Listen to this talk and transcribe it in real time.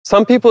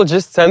Some people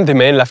just send the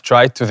main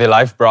left-right to the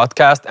live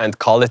broadcast and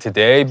call it a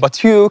day,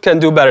 but you can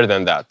do better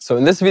than that. So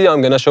in this video, I'm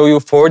going to show you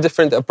 4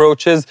 different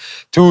approaches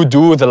to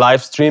do the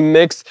live stream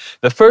mix.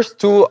 The first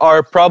 2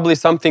 are probably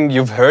something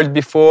you've heard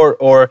before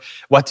or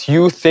what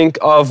you think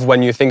of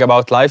when you think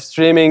about live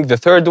streaming. The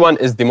third one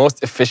is the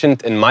most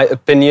efficient in my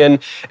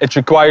opinion. It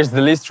requires the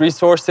least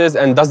resources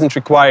and doesn't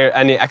require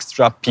any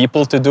extra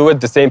people to do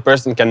it. The same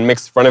person can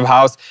mix front of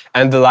house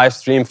and the live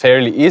stream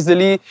fairly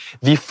easily.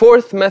 The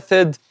fourth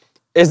method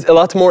is a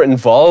lot more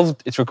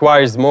involved. It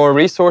requires more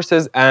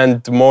resources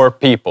and more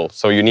people.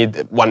 So you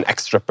need one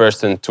extra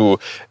person to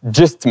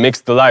just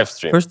mix the live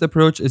stream. First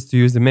approach is to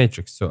use the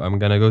matrix. So I'm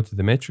gonna go to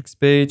the matrix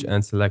page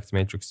and select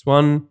matrix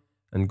 1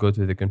 and go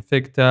to the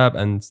config tab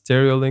and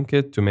stereo link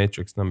it to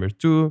matrix number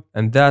 2.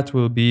 And that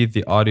will be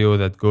the audio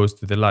that goes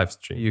to the live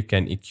stream. You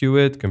can EQ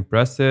it,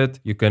 compress it.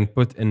 You can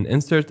put an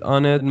insert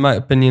on it. In my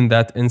opinion,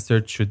 that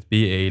insert should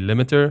be a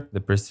limiter, the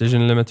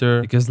precision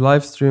limiter, because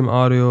live stream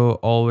audio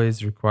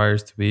always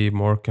requires to be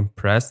more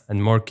compressed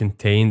and more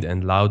contained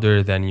and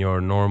louder than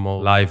your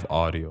normal live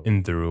audio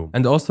in the room.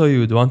 And also you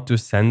would want to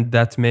send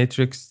that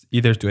matrix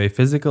either to a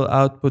physical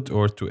output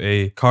or to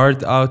a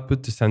card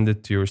output to send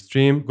it to your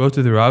stream. Go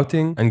to the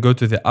routing and go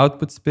to the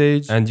outputs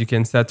page, and you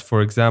can set,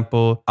 for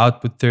example,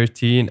 output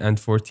 13 and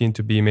 14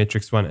 to be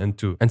matrix 1 and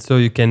 2. And so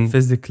you can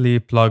physically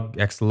plug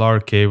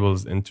XLR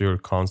cables into your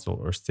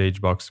console or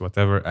stage box,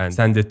 whatever, and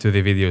send it to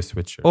the video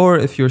switcher. Or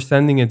if you're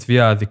sending it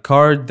via the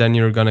card, then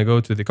you're gonna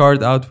go to the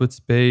card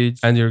outputs page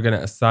and you're gonna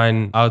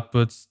assign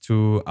outputs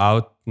to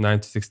out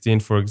 9 to 16,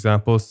 for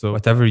example. So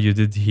whatever you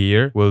did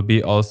here will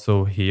be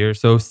also here.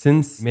 So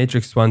since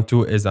matrix 1,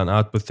 2 is on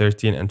output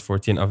 13 and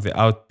 14 of the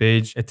out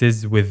page, it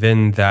is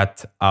within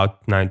that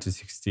out 9 to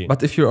 16.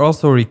 But if you're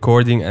also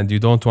recording and you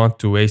don't want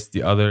to waste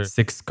the other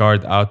 6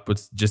 card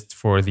outputs just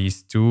for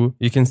these 2,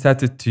 you can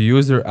set it to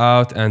user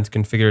out and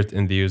configure it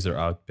in the user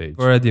out page.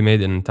 I already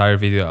made an entire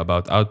video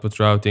about output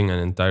routing and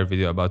an entire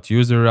video about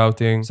user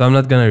routing, so I'm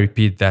not gonna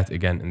repeat that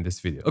again in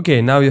this video.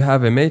 Okay, now you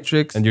have a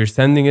matrix and you're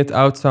sending it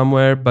out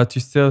somewhere, but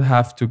you still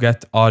have to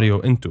get audio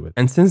into it.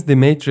 And since the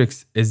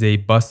matrix is a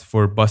bus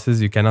for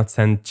buses, you cannot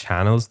send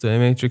channels to a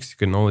matrix, you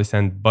can only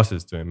send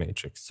buses to a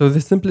matrix. So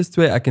the simplest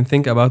way I can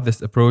think about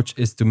this approach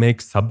is to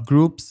make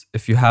subgroups.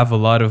 If you have a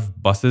lot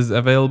of buses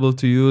available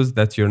to use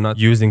that you're not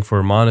using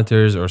for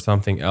monitors or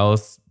something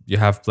else, you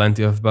have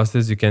plenty of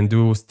buses, you can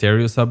do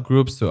stereo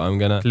subgroups. So I'm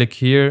gonna click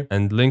here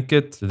and link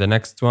it to the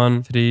next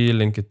one, 3,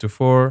 link it to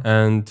 4,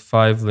 and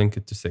 5, link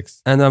it to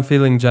 6. And I'm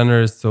feeling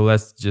generous, so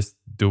let's just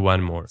do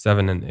one more,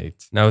 7 and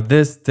 8. Now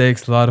this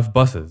takes a lot of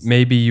buses.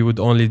 Maybe you would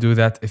only do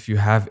that if you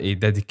have a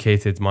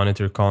dedicated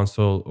monitor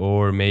console,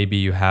 or maybe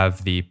you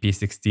have the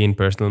P16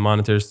 personal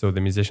monitors so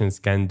the musicians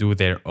can do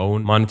their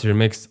own monitor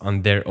mix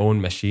on their own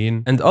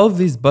machine. And all of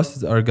these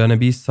buses are gonna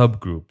be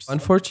subgroups.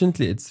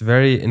 Unfortunately, it's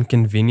very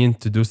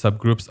inconvenient to do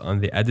subgroups on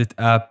the edit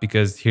app,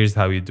 because here's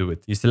how you do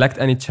it. You select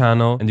any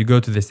channel and you go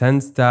to the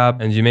sends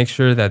tab and you make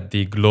sure that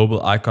the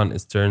global icon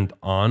is turned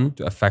on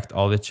to affect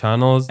all the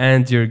channels,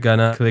 and you're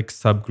gonna click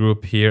subgroup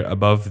here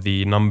above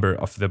the number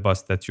of the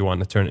bus that you want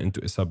to turn into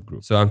a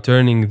subgroup. So I'm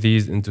turning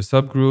these into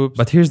subgroups,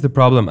 but here's the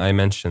problem I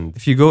mentioned.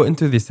 If you go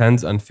into the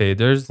sends and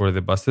faders for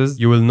the buses,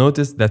 you will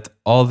notice that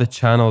all the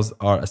channels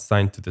are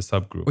assigned to the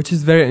subgroup, which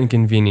is very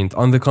inconvenient.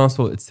 On the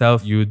console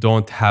itself, you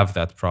don't have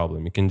that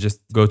problem. You can just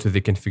go to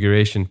the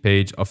configuration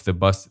page of the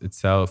bus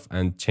itself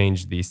and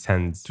change the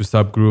sends to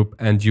subgroup,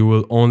 and you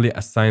will only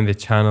assign the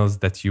channels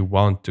that you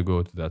want to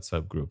go to that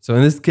subgroup. So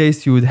in this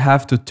case, you would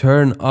have to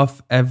turn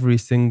off every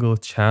single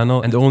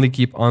channel and only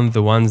keep on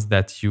the ones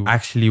that you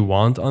actually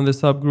want on the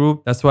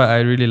subgroup. That's why I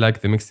really like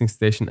the Mixing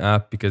Station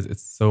app, because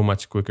it's so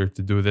much quicker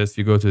to do this.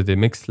 You go to the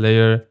mix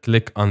layer,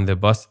 click on the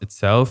bus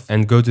itself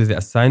and go to the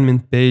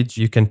assignment page.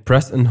 You can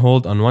press and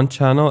hold on one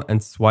channel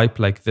and swipe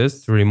like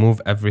this to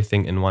remove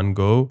everything in one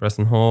go. Press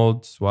and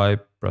hold,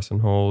 swipe, press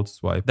and hold,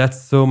 swipe.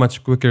 That's so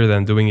much quicker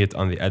than doing it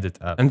on the edit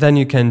app. And then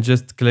you can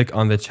just click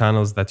on the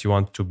channels that you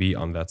want to be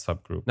on that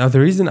subgroup. Now, the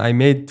reason I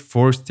made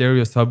 4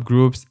 stereo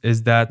subgroups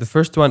is that the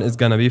first one is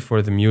gonna be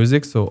for the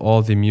music, so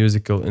all the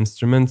musical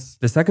instruments.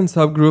 The second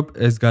subgroup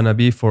is gonna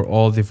be for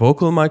all the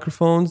vocal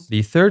microphones.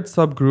 The third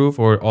subgroup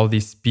for all the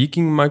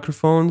speaking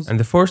microphones. And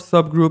the fourth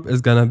subgroup is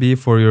gonna be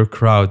for your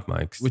crowd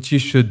mics, which you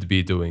should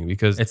be doing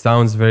because it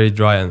sounds very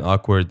dry and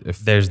awkward if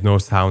there's no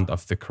sound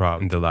of the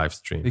crowd in the live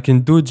stream. You can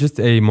do just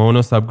a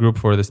mono subgroup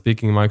for the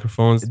speaking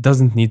microphones. It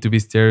doesn't need to be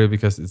stereo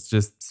because it's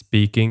just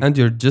speaking, and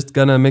you're just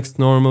gonna mix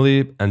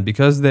normally. And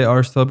because they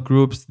are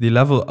subgroups, the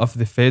level of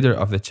the fader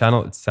of the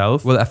channel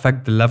itself will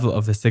affect the level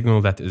of the signal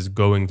that is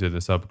going to the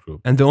subgroup.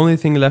 And the only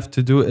thing left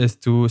to do is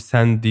to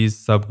send these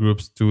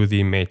subgroups to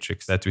the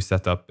matrix that we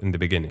set up in the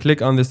beginning.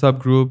 Click on the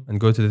subgroup and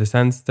go to the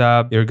sends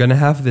tab. You're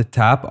gonna have the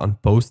tap on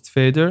post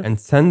fader and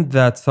send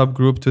that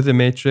subgroup to the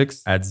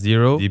matrix at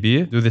 0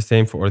 dB. Do the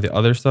same for the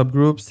other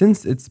subgroups.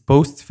 Since it's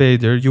post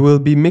fader, you will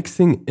be mixing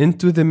mixing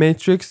into the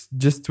matrix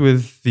just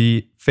with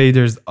the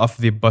faders of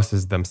the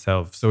buses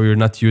themselves, so you're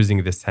not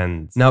using the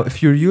sends. Now,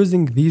 if you're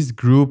using these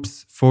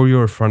groups for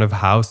your front of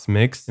house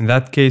mix, in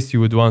that case, you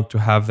would want to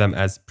have them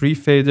as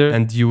pre-fader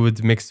and you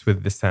would mix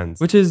with the sends,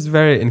 which is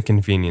very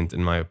inconvenient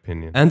in my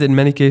opinion. And in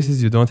many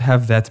cases, you don't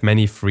have that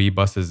many free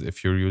buses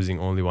if you're using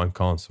only one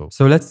console.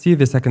 So let's see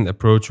the second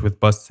approach with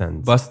bus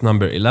sends. Bus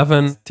number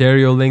 11,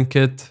 stereo link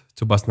it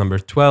to bus number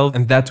 12,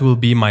 and that will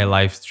be my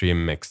live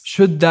stream mix.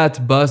 Should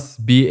that bus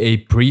be a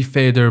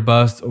pre-fader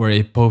bus or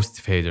a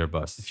post-fader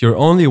bus? If you're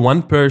only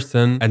one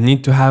person and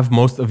need to have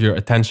most of your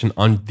attention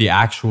on the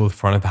actual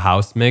front of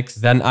house mix,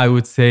 then I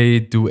would say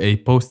do a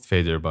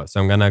post-fader bus.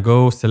 So I'm gonna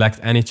go select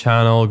any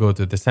channel, go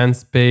to the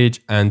sends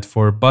page, and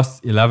for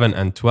bus 11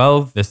 and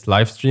 12, this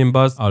live stream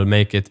bus, I'll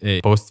make it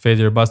a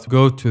post-fader bus.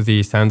 Go to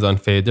the sends on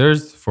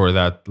faders for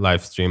that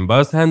live stream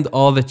bus and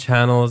all the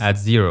channels at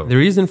 0. The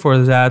reason for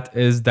that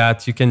is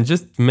that you can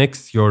just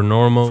mix your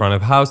normal front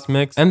of house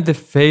mix, and the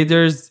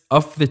faders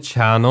of the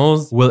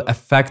channels will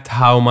affect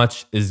how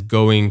much is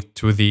going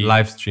to the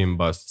live stream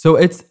bus. So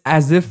it's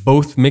as if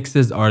both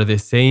mixes are the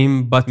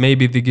same, but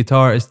maybe the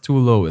guitar is too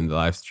low in the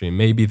live stream.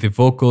 Maybe the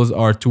vocals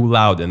are too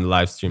loud in the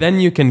live stream. Then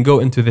you can go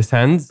into the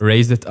sends,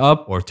 raise it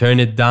up or turn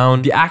it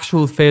down. The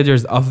actual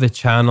faders of the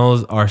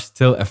channels are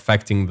still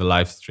affecting the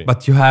live stream,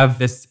 but you have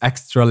this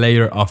extra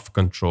layer of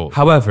control.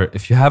 However,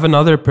 if you have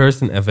another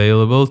person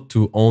available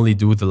to only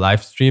do the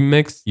live stream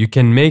mix, you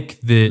can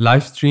make the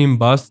live stream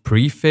bus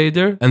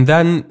pre-fader, and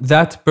then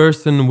that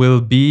person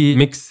will be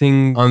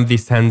mixing on the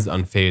sends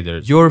on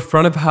faders. Your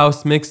front of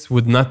house mix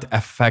would not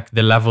affect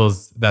the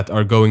levels that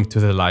are going to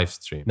the live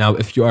stream. Now,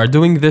 if you are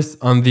doing this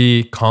on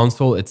the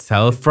console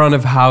itself, front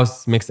of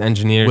house mix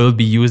engineer will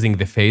be using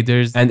the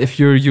faders. And if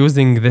you're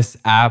using this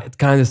app, it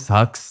kind of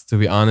sucks, to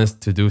be honest,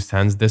 to do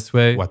sends this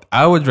way. What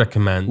I would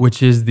recommend,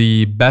 which is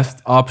the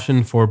best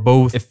option for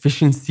both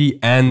efficiency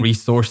and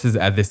resources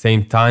at the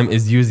same time,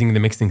 is using the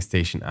mixing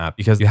station app,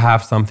 because you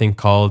have something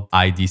called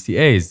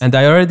IDCAs. And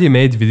I already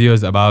made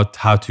videos about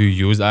how to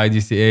use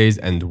IDCAs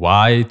and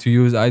why to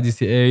use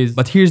IDCAs.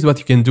 But here's what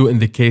you can do in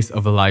the case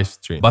of a live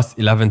stream. Bus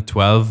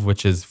 1112,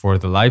 which is for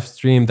the live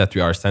stream that we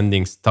are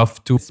sending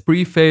stuff to, it's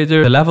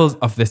pre-fader. The levels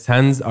of the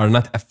sends are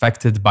not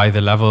affected by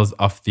the levels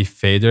of the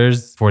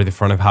faders for the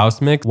front of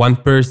house mix. One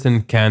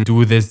person can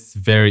do this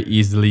very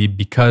easily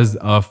because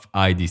of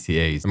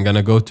IDCAs. I'm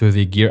gonna go to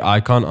the gear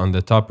icon on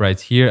the top right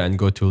here and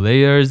go to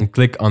layers and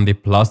click on the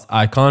plus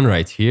icon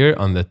right here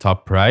on the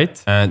top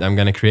right, and I'm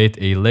gonna create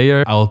a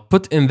layer. I'll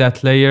put in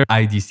that layer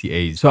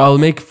IDCAs. So I'll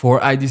make 4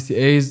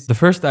 IDCAs. The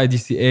first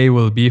IDCA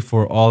will be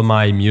for all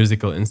my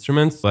musical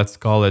instruments. Let's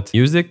call it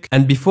music.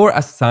 And before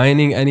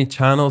assigning any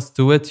channels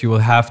to it, you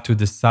will have to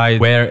decide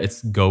where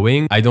it's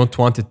going. I don't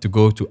want it to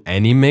go to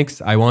any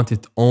mix. I want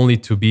it only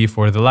to be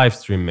for the live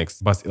stream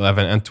mix, bus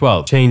 11 and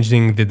 12.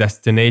 Changing the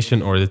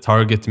destination or the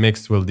target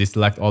mix will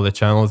deselect all the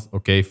channels.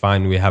 Okay,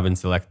 fine. We haven't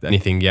selected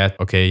anything yet.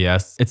 Okay,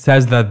 yes. It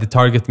says that the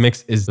target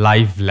mix is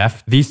live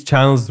left. These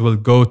channels will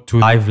go to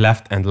live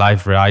left and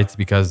live right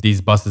because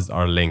these buses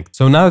are linked.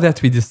 So now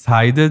that we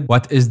decided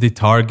what is the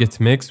target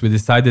mix, we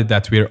decided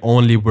that we're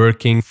only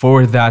working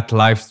for that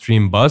live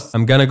stream bus.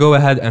 I'm gonna go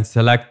ahead and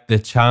select the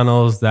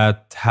channels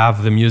that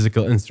have the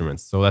musical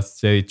instruments. So let's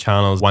say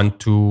channels 1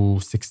 to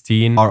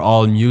 16 are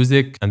all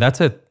music, and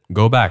that's it.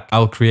 Go back.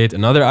 I'll create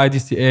another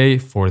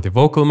IDCA for the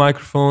vocal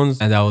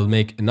microphones, and I will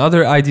make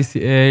another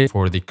IDCA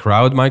for the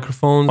crowd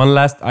microphones. One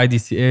last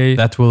IDCA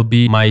that will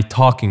be my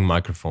talking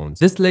microphones.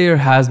 This layer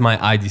has my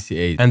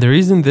IDCA, and the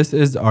reason this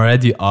is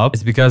already up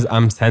is because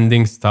I'm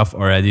sending stuff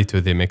already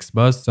to the mix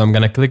bus. So I'm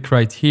gonna click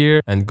right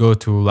here and go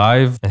to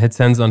live and hit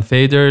sends on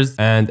faders,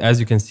 and as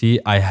you can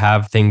see, I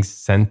have things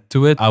sent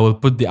to it. I will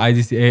put the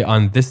IDCA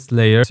on this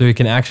layer so you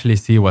can actually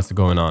see what's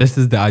going on. This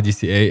is the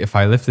IDCA. If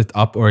I lift it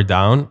up or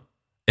down,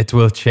 it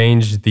will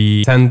change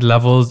the send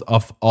levels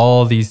of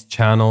all these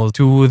channels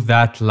to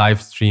that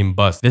live stream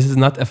bus. This is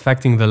not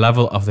affecting the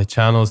level of the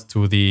channels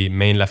to the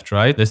main left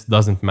right. This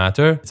doesn't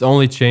matter. It's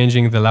only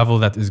changing the level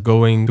that is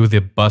going to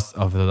the bus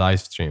of the live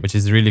stream, which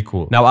is really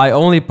cool. Now, I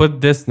only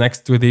put this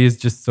next to these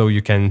just so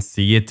you can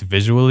see it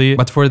visually.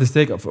 But for the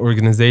sake of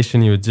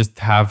organization, you would just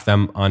have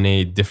them on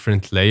a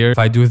different layer. If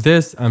I do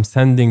this, I'm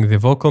sending the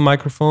vocal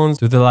microphones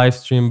to the live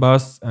stream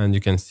bus, and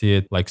you can see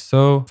it like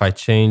so. If I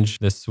change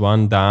this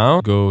one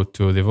down, go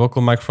to the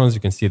vocal microphones, you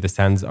can see the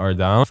sends are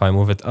down. If I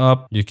move it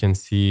up, you can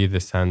see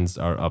the sends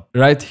are up.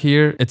 Right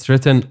here, it's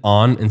written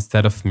on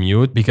instead of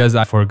mute because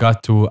I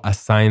forgot to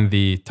assign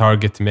the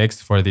target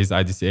mix for these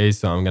IDCAs.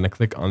 So I'm going to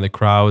click on the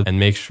crowd and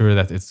make sure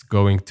that it's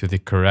going to the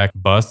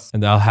correct bus.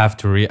 And I'll have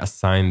to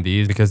reassign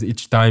these because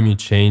each time you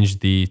change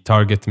the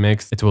target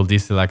mix, it will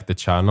deselect the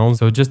channel.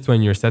 So just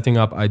when you're setting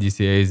up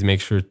IDCAs,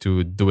 make sure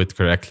to do it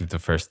correctly the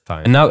first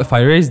time. And now if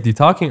I raise the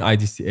talking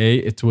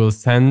IDCA, it will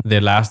send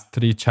the last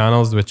 3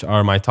 channels, which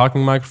are my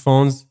talking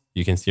microphones,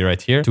 you can see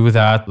right here, to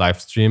that live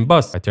stream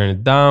bus. I turn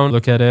it down,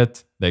 look at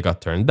it, they got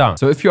turned down.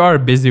 So if you are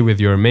busy with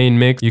your main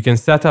mix, you can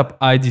set up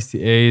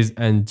IDCAs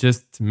and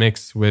just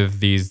mix with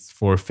these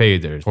for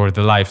faders, for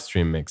the live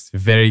stream mix,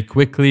 very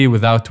quickly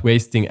without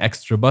wasting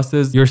extra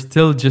buses. You're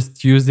still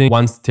just using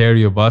one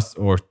stereo bus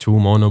or two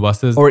mono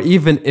buses. Or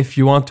even if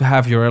you want to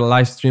have your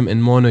live stream in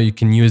mono, you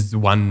can use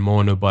one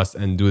mono bus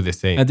and do the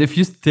same. And if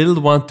you still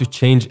want to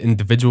change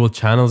individual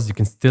channels, you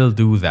can still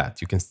do that.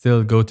 You can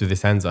still go to the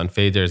hands-on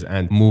faders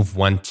and move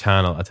one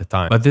channel at a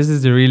time. But this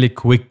is a really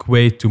quick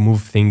way to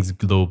move things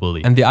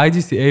globally. And the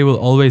IDCA will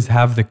always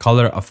have the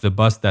color of the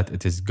bus that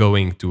it is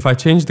going to. If I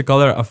change the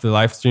color of the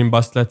live stream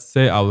bus, let's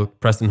say, I will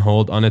press and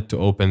hold on it to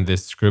open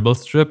this scribble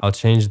strip. I'll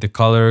change the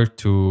color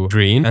to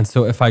green. And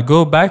so if I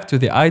go back to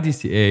the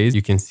IDCAs,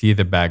 you can see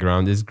the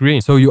background is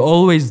green. So you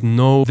always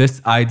know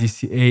this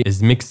IDCA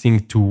is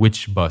mixing to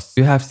which bus.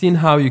 You have seen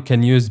how you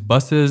can use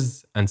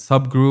buses and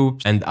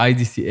subgroups and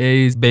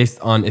IDCAs based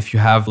on if you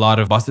have a lot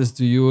of buses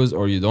to use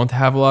or you don't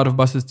have a lot of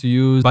buses to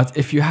use. But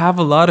if you have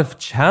a lot of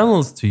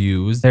channels to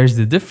use, there's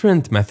a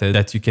different method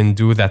that you can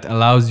do that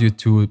allows you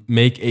to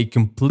make a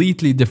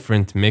completely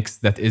different mix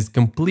that is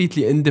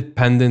completely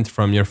independent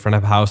from your front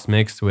of house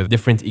mix with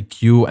different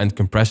EQ and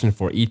compression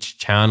for each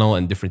channel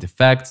and different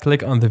effects.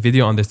 Click on the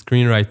video on the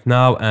screen right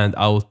now and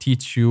I will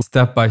teach you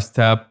step by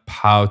step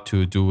how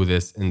to do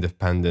this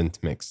independent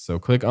mix. So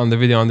click on the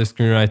video on the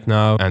screen right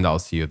now and I'll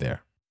see you there.